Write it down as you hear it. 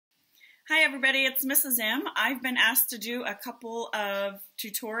Hi everybody, it's Mrs. M. I've been asked to do a couple of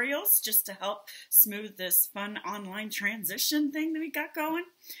tutorials just to help smooth this fun online transition thing that we got going.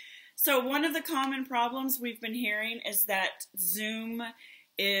 So one of the common problems we've been hearing is that Zoom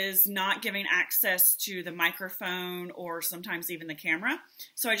is not giving access to the microphone or sometimes even the camera.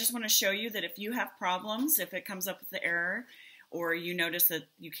 So I just want to show you that if you have problems, if it comes up with the error, or you notice that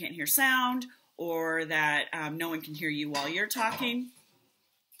you can't hear sound, or that no one can hear you while you're talking,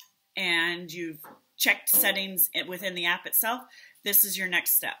 and you've checked settings within the app itself, this is your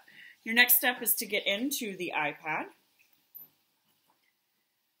next step. Your next step is to get into the iPad.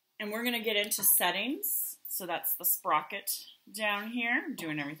 And we're going to get into settings. So that's the sprocket down here. I'm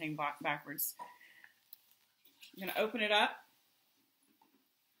doing everything backwards. I'm going to open it up.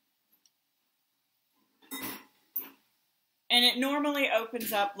 And it normally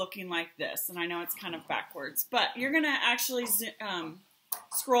opens up looking like this. And I know it's kind of backwards. But you're going to actually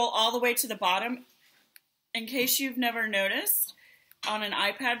scroll all the way to the bottom. In case you've never noticed on an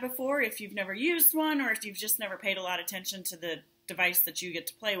iPad before, if you've never used one or if you've just never paid a lot of attention to the device that you get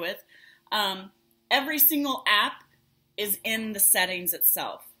to play with, every single app is in the settings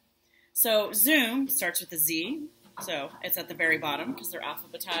itself. So Zoom starts with a Z, so it's at the very bottom because they're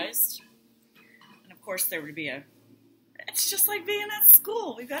alphabetized. And of course there would be it's just like being at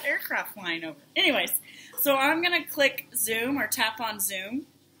school. We've got aircraft flying over. Anyways, so I'm going to click Zoom or tap on Zoom.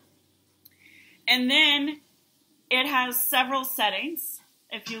 And then it has several settings,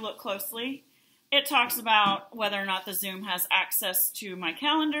 if you look closely. It talks about whether or not the Zoom has access to my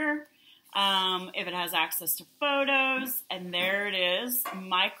calendar, if it has access to photos, and there it is,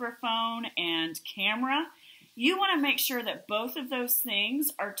 microphone and camera. You want to make sure that both of those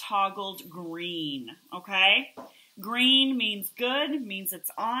things are toggled green, okay? Green means good, means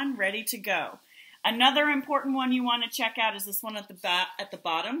it's on, ready to go. Another important one you want to check out is this one at the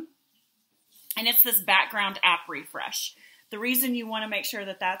bottom, and it's this background app refresh. The reason you want to make sure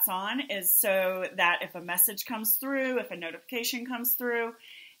that that's on is so that if a message comes through, if a notification comes through,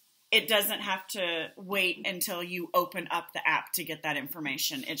 it doesn't have to wait until you open up the app to get that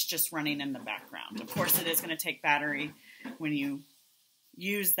information. It's just running in the background. Of course, it is going to take battery when you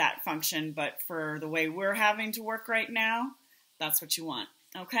use that function, but for the way we're having to work right now, that's what you want,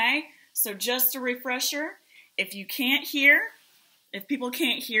 okay? So just a refresher, if you can't hear, if people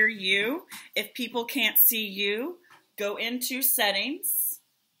can't hear you, if people can't see you, go into settings.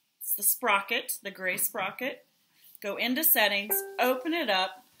 It's the sprocket, the gray sprocket. Go into settings, open it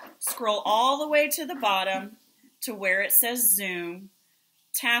up, scroll all the way to the bottom to where it says Zoom,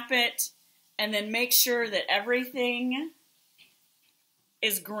 tap it, and then make sure that everything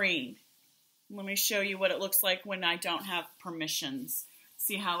is green. Let me show you what it looks like when I don't have permissions.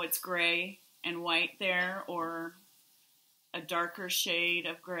 See how it's gray and white there, or a darker shade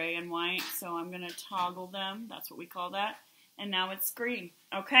of gray and white. So I'm going to toggle them. That's what we call that. And now it's green.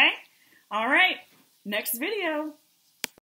 Okay? All right. Next video.